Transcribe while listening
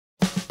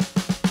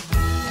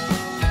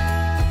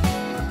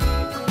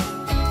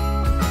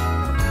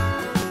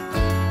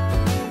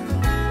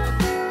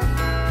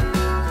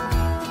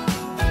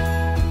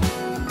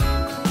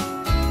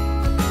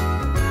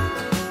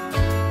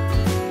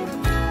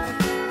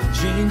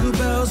Jingle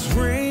bells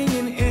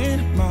ringing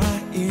in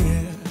my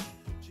ear.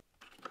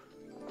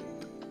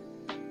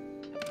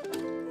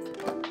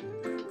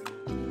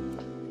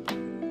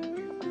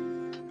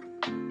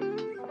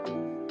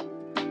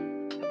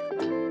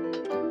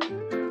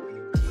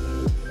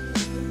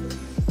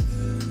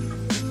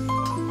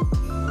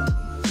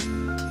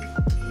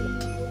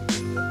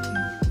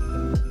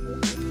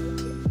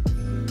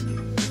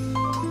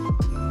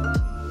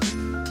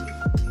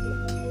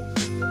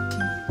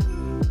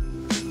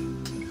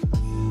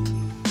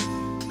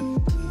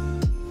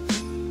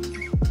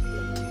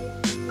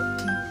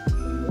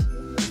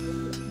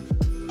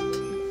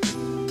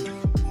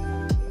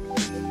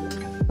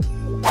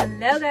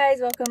 Hello guys,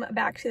 welcome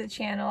back to the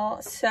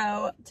channel.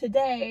 So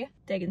today,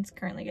 Dagan's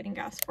currently getting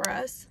gas for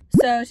us.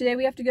 So today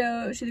we have to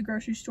go to the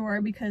grocery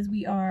store because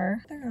we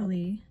are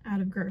thoroughly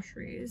out of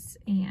groceries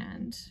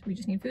and we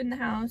just need food in the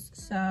house.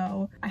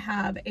 So I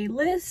have a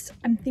list.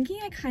 I'm thinking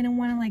I kind of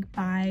want to like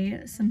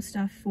buy some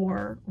stuff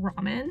for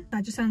ramen.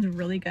 That just sounds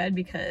really good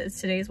because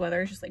today's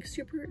weather is just like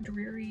super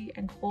dreary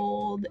and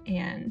cold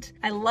and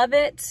I love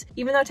it.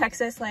 Even though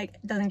Texas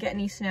like doesn't get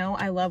any snow,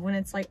 I love when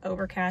it's like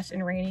overcast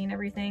and rainy and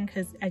everything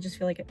because I just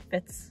feel like it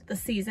fits the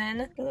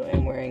season. By the way,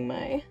 I'm wearing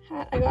my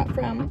hat I got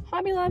from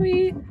Hobby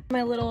Lobby.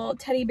 My little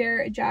teddy bear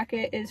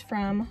jacket is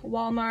from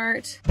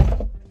Walmart.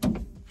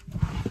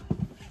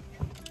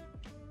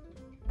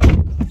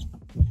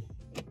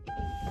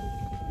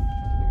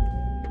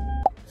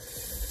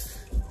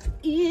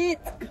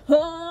 It's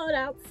cold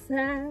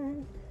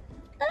outside.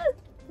 Ah,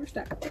 we're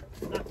stuck.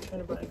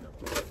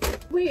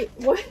 Wait,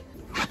 what?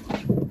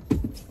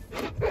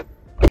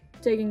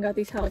 Dagan got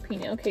these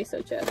jalapeno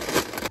queso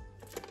chips.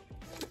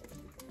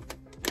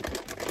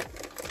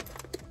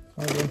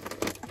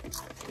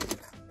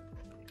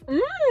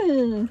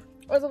 Mmm.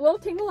 There's a little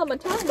tingle on my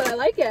tongue, but I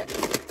like it.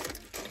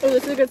 Oh,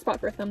 this is a good spot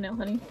for a thumbnail,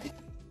 honey.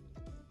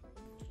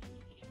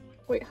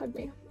 Wait, hug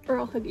me. Or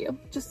I'll hug you.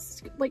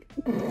 Just like...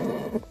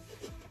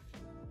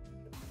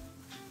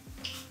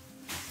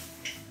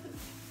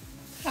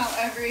 How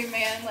every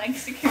man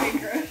likes to carry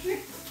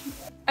groceries.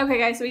 Okay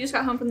guys, so we just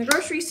got home from the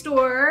grocery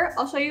store.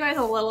 I'll show you guys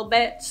a little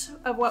bit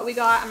of what we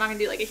got. I'm not gonna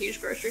do like a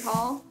huge grocery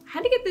haul. I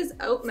had to get this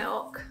oat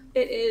milk.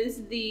 It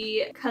is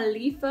the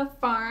Khalifa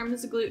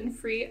Farms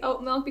gluten-free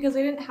oat milk because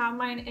they didn't have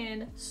mine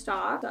in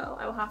stock. So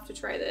I will have to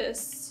try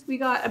this. We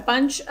got a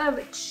bunch of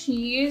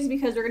cheese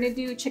because we're gonna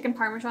do chicken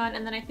parmesan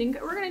and then I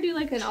think we're gonna do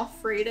like an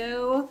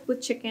Alfredo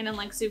with chicken and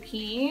like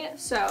zucchini.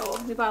 So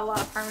we bought a lot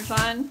of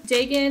parmesan.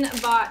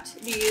 Dagan bought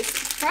these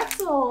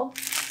pretzel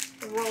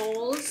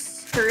rolls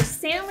for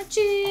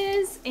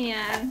sandwiches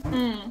and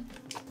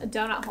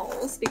donut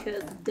holes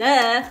because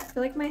duh. I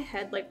feel like my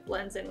head like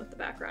blends in with the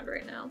background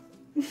right now.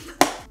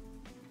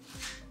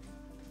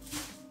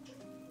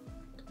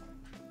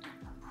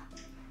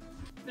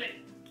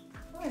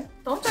 Hey.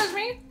 Don't judge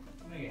me.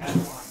 No, you have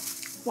one.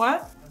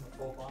 What? I have a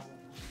full bottle.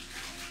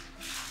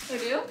 I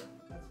do?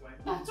 That's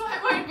white. That's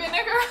white wine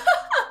vinegar.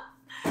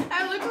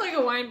 I look like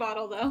a wine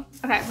bottle though.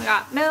 Okay, we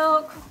got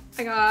milk.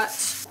 I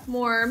got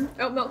more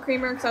oat milk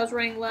creamer because I was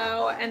running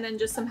low, and then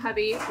just some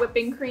heavy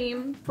whipping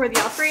cream for the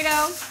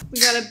Alfredo. We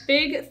got a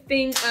big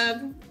thing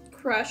of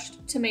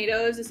crushed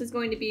tomatoes. This is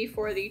going to be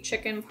for the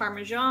chicken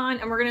parmesan,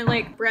 and we're gonna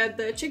like bread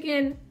the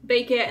chicken,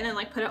 bake it, and then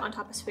like put it on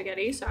top of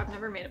spaghetti. So I've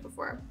never made it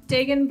before.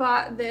 Dagan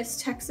bought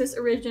this Texas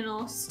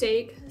original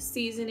steak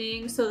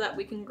seasoning so that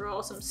we can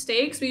grill some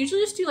steaks. We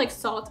usually just do like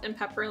salt and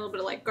pepper and a little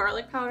bit of like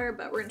garlic powder,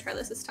 but we're gonna try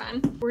this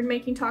time. We're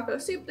making taco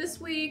soup this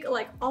week,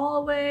 like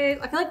always.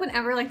 I feel like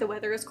whenever like the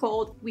weather is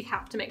cold, we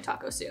have to make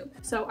taco soup.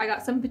 So I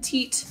got some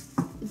petite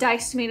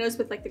diced tomatoes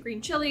with like the green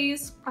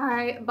chilies.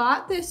 I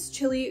bought this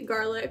chili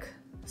garlic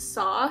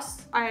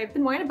sauce. I've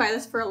been wanting to buy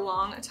this for a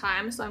long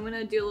time, so I'm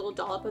gonna do a little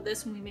dollop of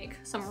this when we make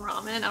some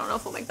ramen. I don't know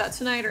if we'll make that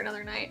tonight or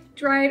another night.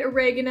 Dried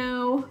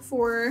oregano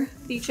for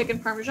the chicken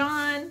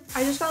parmesan.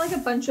 I just got like a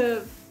bunch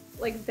of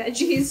like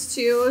veggies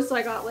too, so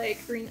I got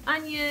like green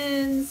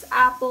onions,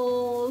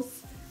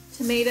 apples,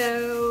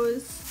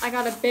 tomatoes. I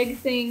got a big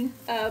thing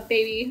of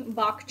baby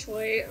bok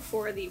choy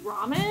for the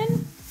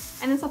ramen.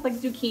 And then stuff like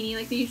zucchini,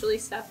 like the usual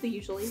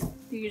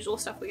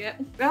stuff we get.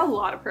 We got a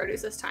lot of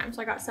produce this time. So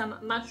I got some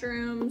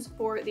mushrooms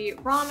for the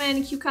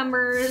ramen,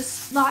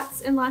 cucumbers,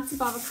 lots and lots of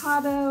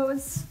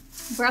avocados,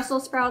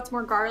 Brussels sprouts,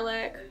 more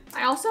garlic.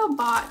 I also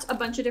bought a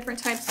bunch of different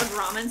types of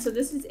ramen. So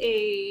this is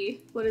a,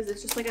 what is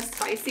this? Just like a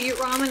spicy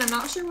ramen. I'm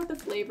not sure what the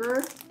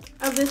flavor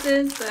of this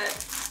is,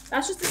 but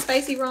that's just a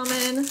spicy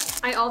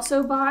ramen. I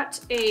also bought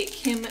a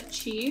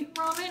kimchi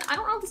ramen. I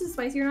don't know if this is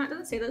spicy or not. It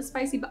doesn't say that it's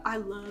spicy, but I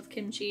love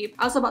kimchi.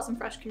 I also bought some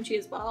fresh kimchi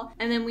as well.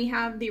 And then we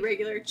have the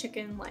regular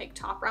chicken like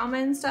top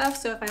ramen stuff.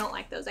 So if I don't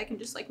like those, I can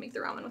just like make the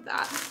ramen with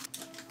that.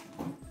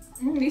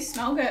 These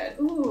smell good.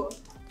 Ooh.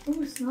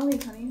 Ooh, smelly,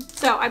 honey.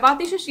 So I bought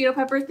these shishito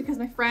peppers because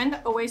my friend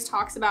always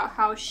talks about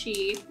how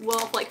she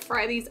will like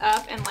fry these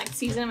up and like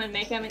season them and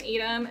make them and eat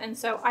them. And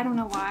so I don't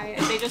know why,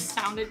 they just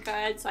sounded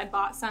good. So I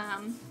bought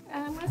some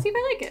and I'm gonna see if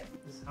I like it.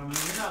 I mean,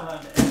 you're not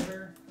allowed to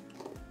ever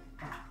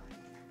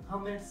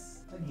hummus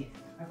again.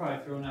 I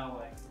probably throw it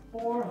away.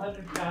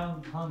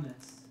 400-pound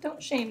hummus.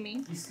 Don't shame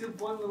me. You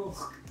scoop one little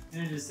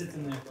and it just sits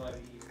in there for like a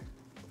year.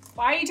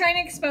 Why are you trying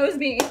to expose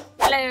me?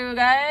 Hello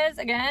guys,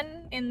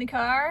 again in the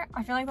car.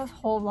 I feel like this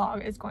whole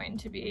vlog is going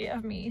to be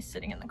of me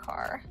sitting in the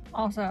car.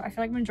 Also, I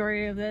feel like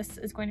majority of this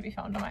is going to be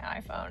filmed on my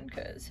iPhone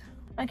because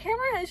my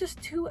camera is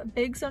just too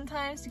big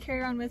sometimes to carry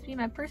around with me.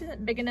 My purse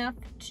isn't big enough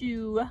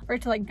for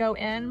it to like go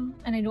in,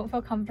 and I don't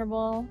feel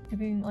comfortable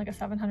giving like a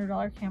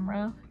 $700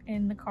 camera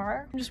in the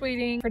car. I'm just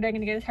waiting for Dagan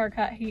to get his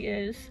haircut. He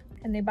is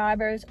in the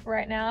Barbers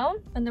right now,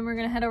 and then we're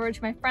gonna head over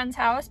to my friend's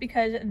house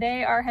because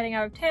they are heading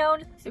out of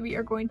town, so we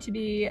are going to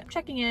be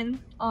checking in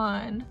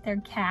on their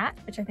cat,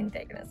 which I think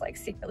Dagan is like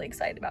secretly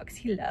excited about because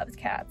he loves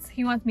cats.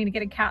 He wants me to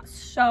get a cat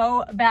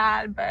so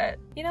bad, but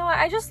you know,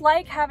 I just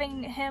like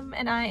having him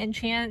and I and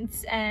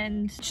Chance,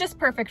 and it's just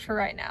perfect for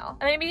right now.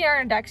 And maybe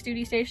our next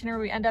duty station or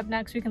we end up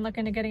next, we can look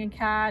into getting a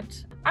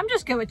cat. I'm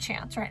just good with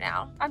Chance right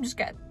now. I'm just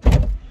good.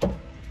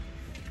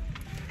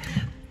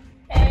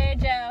 Hey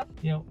Joe.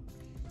 Yo.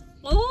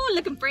 Oh,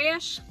 looking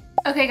fresh.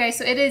 Okay guys,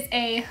 so it is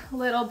a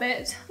little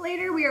bit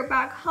later. We are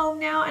back home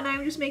now and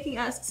I'm just making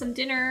us some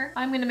dinner.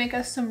 I'm gonna make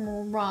us some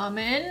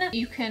ramen.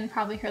 You can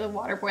probably hear the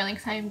water boiling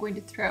because I am going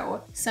to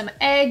throw some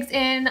eggs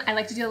in. I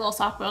like to do a little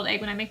soft-boiled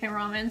egg when I make my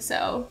ramen,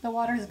 so the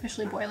water is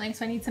officially boiling,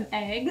 so I need some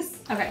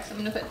eggs. Okay, so I'm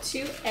gonna put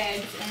 2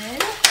 eggs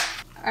in.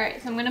 All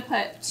right, so I'm gonna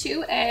put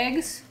 2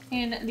 eggs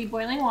in the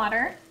boiling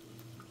water.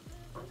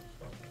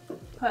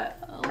 Put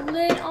a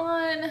lid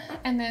on,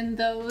 and then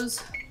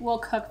those will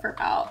cook for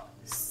about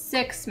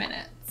 6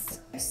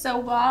 minutes. So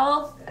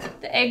while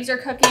the eggs are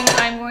cooking,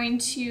 I'm going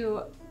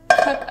to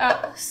cook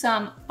up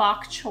some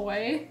bok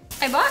choy.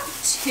 I bought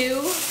 2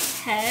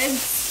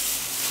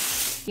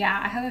 heads.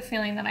 Yeah, I have a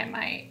feeling that I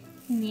might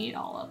need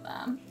all of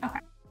them. Okay.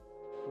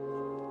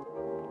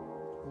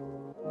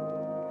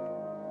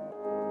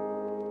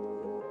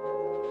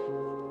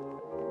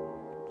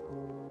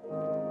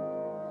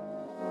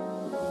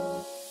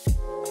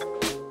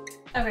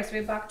 Okay, so we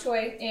have bok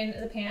choy in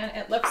the pan.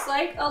 It looks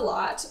like a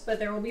lot, but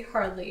there will be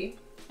hardly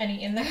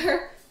any in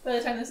there by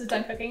the time this is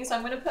done cooking. So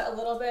I'm gonna put a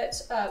little bit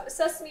of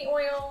sesame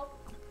oil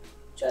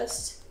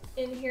just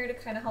in here to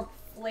kind of help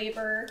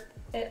flavor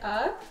it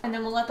up. And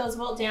then we'll let those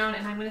wilt down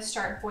and I'm gonna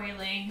start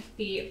boiling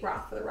the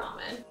broth for the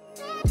ramen.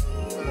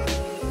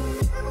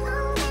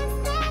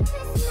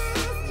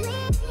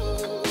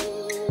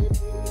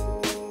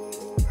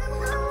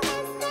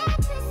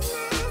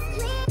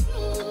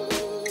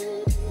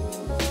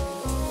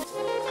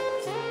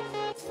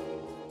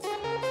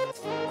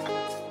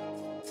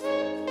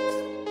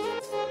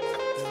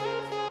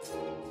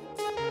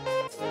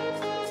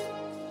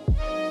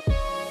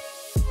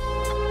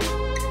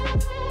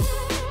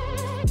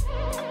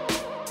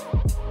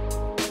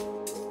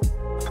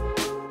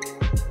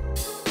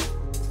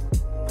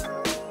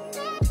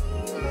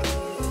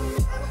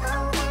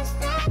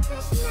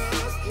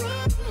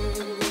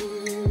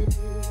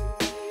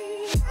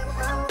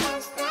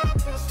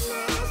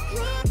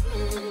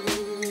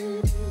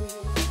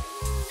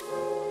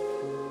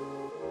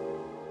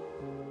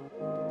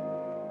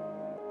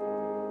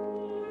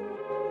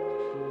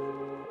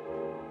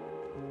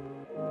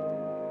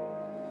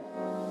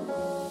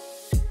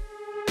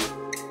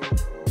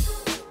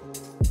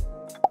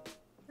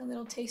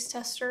 Taste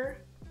tester.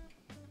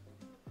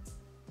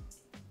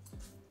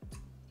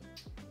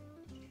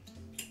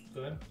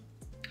 Good.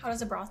 How does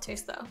the broth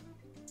taste though?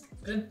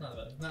 Good. Not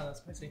that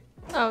spicy.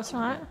 Oh, it's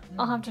not?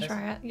 I'll have to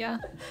try it, yeah.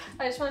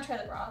 I just want to try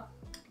the broth.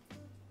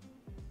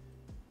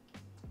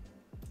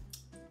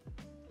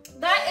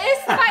 That is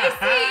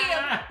spicy!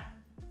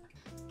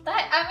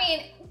 I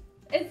mean,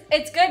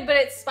 it's good, but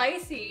it's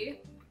spicy.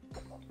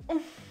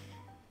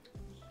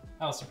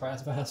 I was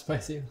surprised by how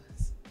spicy it was.